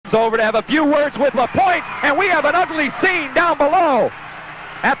comes over to have a few words with LaPointe, and we have an ugly scene down below.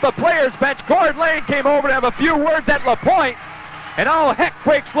 At the players' bench, Gord Lane came over to have a few words at LaPointe, and all heck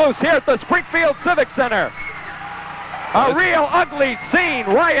breaks loose here at the Springfield Civic Center. A real ugly scene,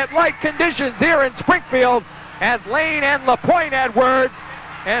 riot-like conditions here in Springfield as Lane and LaPointe had words,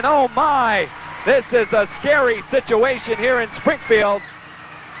 and oh my, this is a scary situation here in Springfield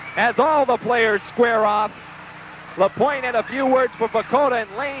as all the players square off. LaPointe had a few words for Vakota,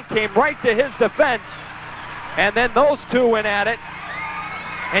 and Lane came right to his defense, and then those two went at it.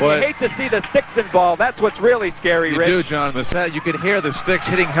 And you hate to see the sticks involved. That's what's really scary, Rich. You do, John. You could hear the sticks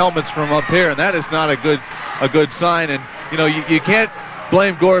hitting helmets from up here, and that is not a good sign. And you know, you can't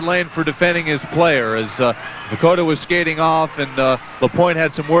blame Gord Lane for defending his player, as Vakota was skating off, and LaPointe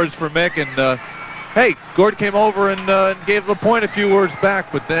had some words for Mick, and hey, Gord came over and gave LaPointe a few words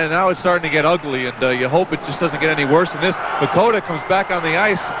back, but then now it's starting to get ugly, and you hope it just doesn't get any worse than this. Vakota comes back on the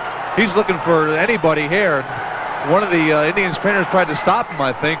ice. He's looking for anybody here. One of the Indians trainers tried to stop him, I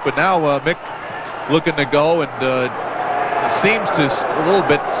think, but now Mick looking to go, and seems to a little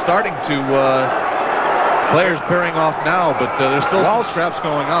bit starting to players pairing off now, but there's still some scraps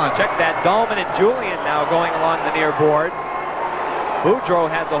going on. Check that, Dahlman and Julian now going along the near board. Boudreau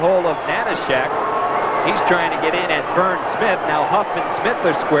has a hold of Nanashek. He's trying to get in at Vern Smith. Now Huff and Smith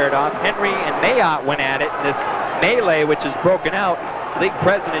are squared off. Henry and Mayotte went at it in this melee, which is broken out. League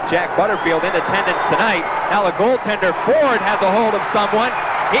President Jack Butterfield in attendance tonight. Now the goaltender Ford has a hold of someone.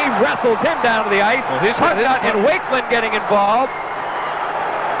 He wrestles him down to the ice. Tugnut and Wakeland getting involved.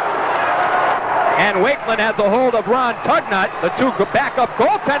 And Wakeland has a hold of Ron Tugnut, the two backup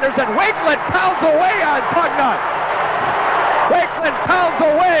goaltenders, and Wakeland pounds away on Tugnut. Wakeland pounds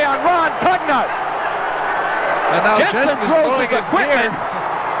away on Ron Tugnut. And now Jensen throws his equipment.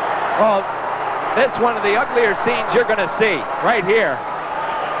 Well, this is one of the uglier scenes you're going to see right here.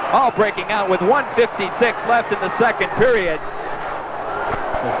 All breaking out with 1:56 left in the second period.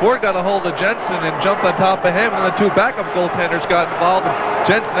 Well, Ford got a hold of Jensen and jumped on top of him, and the two backup goaltenders got involved. And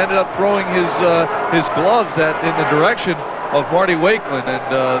Jensen ended up throwing his gloves in the direction of Marty Wakeland, and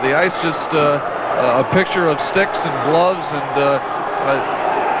the ice just a picture of sticks and gloves, and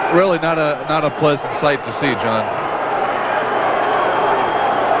really not a pleasant sight to see, John.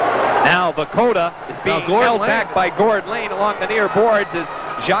 Now Vakota is being held back by Gord Lane along the near boards as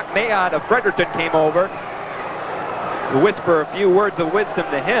Jacques Mayotte of Fredericton came over to whisper a few words of wisdom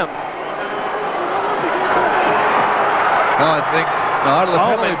to him. No, I think out of the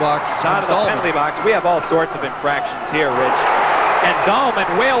penalty box. Out of the penalty box. We have all sorts of infractions here, Rich. And Dahlman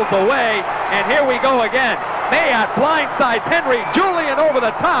wails away, and here we go again. Mayotte blindsides Henry. Julian over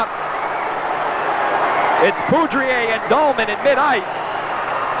the top. It's Poudrier and Dahlman in mid-ice.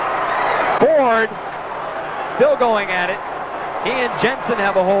 Ford still going at it. He and Jensen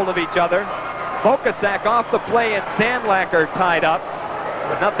have a hold of each other. Bokasak off the play, and Sandlacker tied up.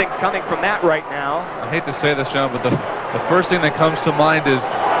 But nothing's coming from that right now. I hate to say this, John, but the first thing that comes to mind is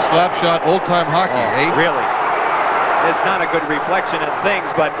slapshot old-time hockey. Oh, really? It's not a good reflection of things,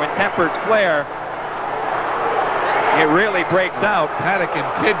 but when tempers flare, it really breaks out. Paddock and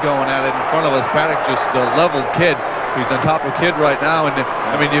Kidd going at it in front of us. Paddock just leveled Kidd. He's on top of Kidd right now, and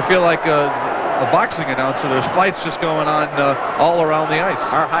I mean, you feel like a boxing announcer. There's fights just going on all around the ice.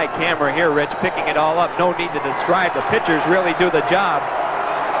 Our high camera here, Rich, picking it all up. No need to describe. The pitchers really do the job.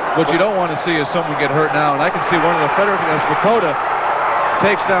 What you don't want to see is someone get hurt now, and I can see one of the Fredericton, Vakota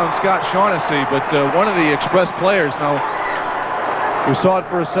takes down Scott Shaughnessy, but one of the Express players, now we saw it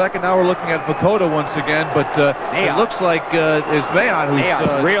for a second, now we're looking at Vakota once again, but it looks like it's Mayotte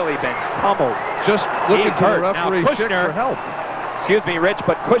who's really been pummeled. Just looking to the referee now, check for help. Excuse me, Rich,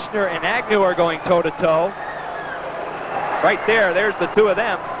 but Kushner and Agnew are going toe-to-toe. Right there's the two of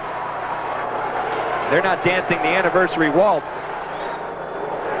them. They're not dancing the anniversary waltz.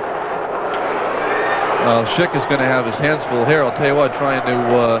 Schick is going to have his hands full here. I'll tell you what, trying to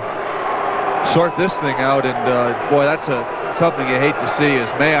sort this thing out, and boy, that's something you hate to see as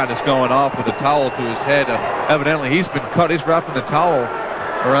Mayotte is going off with a towel to his head. Evidently, he's been cut. He's wrapping the towel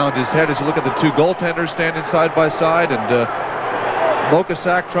around his head as you look at the two goaltenders standing side by side, and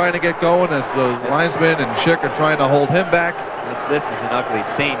Bokasak trying to get going as the linesman and Schick are trying to hold him back. This is an ugly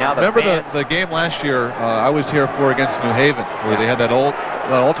scene. Now remember the game last year I was here for against New Haven, where they had that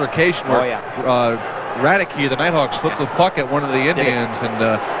altercation where Radicke, the Nighthawks, slipped the puck at one of the Indians, and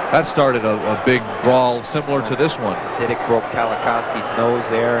that started a big brawl similar to this one. Didick broke Kalikowski's nose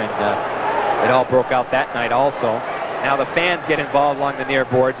there, and it all broke out that night also. Now the fans get involved along the near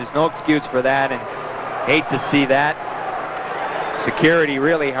boards. There's no excuse for that, and hate to see that. Security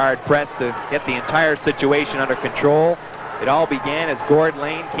really hard pressed to get the entire situation under control. It all began as Gord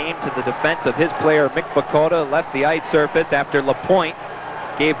Lane came to the defense of his player Mick Vakota, left the ice surface after LaPointe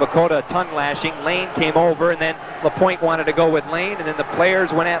gave Vakota a tongue lashing. Lane came over, and then LaPointe wanted to go with Lane, and then the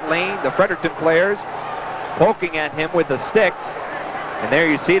players went at Lane, the Fredericton players, poking at him with the stick. And there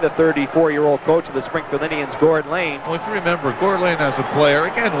you see the 34-year-old coach of the Springfield Indians, Gord Lane. Well, if you remember, Gord Lane as a player,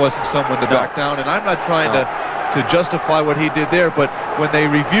 again, wasn't someone to back down, and I'm not trying to justify what he did there, but when they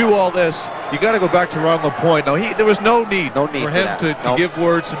review all this, you got to go back to Ron LaPointe. Now, there was no need for him to give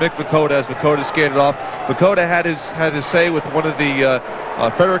words to Mick Vakota as Vakota skated off. Vakota had his say with one of the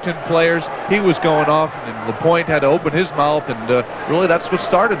Fredericton players. He was going off, and LaPointe had to open his mouth, and really that's what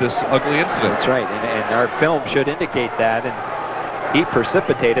started this ugly incident. That's right, and our film should indicate that, and he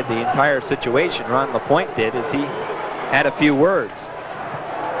precipitated the entire situation. Ron LaPointe did, as he had a few words.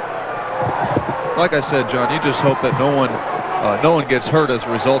 Like I said, John, you just hope that no one gets hurt as a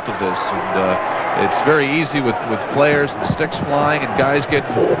result of this. And it's very easy with players and sticks flying and guys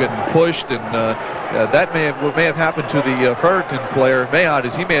getting pushed, and that may have happened to the Fredericton player Mayotte,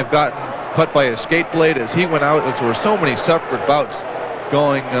 as he may have gotten cut by a skate blade as he went out. There were so many separate bouts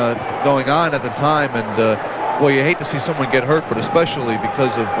going on at the time, and well, you hate to see someone get hurt, but especially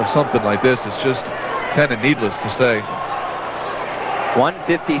because of something like this, it's just kind of needless to say.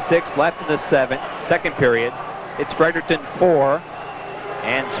 1:56 left in the second period. It's Fredericton 4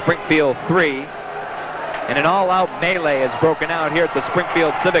 and Springfield 3. And an all-out melee has broken out here at the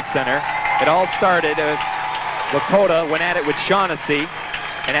Springfield Civic Center. It all started as Vakota went at it with Shaughnessy.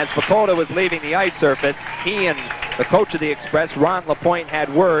 And as Vakota was leaving the ice surface, he and the coach of the Express, Ron LaPointe,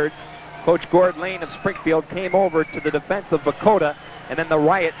 had words. Coach Gord Lane of Springfield came over to the defense of Vakota, and then the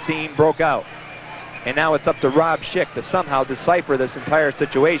riot scene broke out. And now it's up to Rob Schick to somehow decipher this entire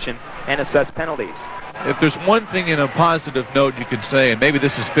situation and assess penalties. If there's one thing in a positive note you could say, and maybe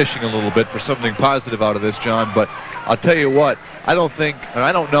this is fishing a little bit for something positive out of this, John, but I'll tell you what, I don't think, and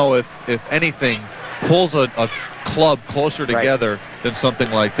I don't know if anything pulls a club closer together than something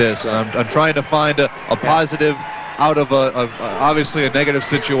like this. I'm trying to find a positive out of obviously a negative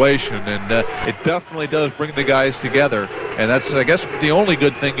situation, and it definitely does bring the guys together, and that's, I guess, the only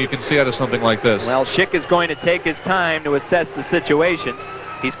good thing you can see out of something like this. Well, Schick is going to take his time to assess the situation.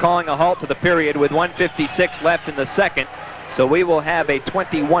 He's calling a halt to the period with 1:56 left in the second, so we will have a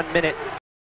 21-minute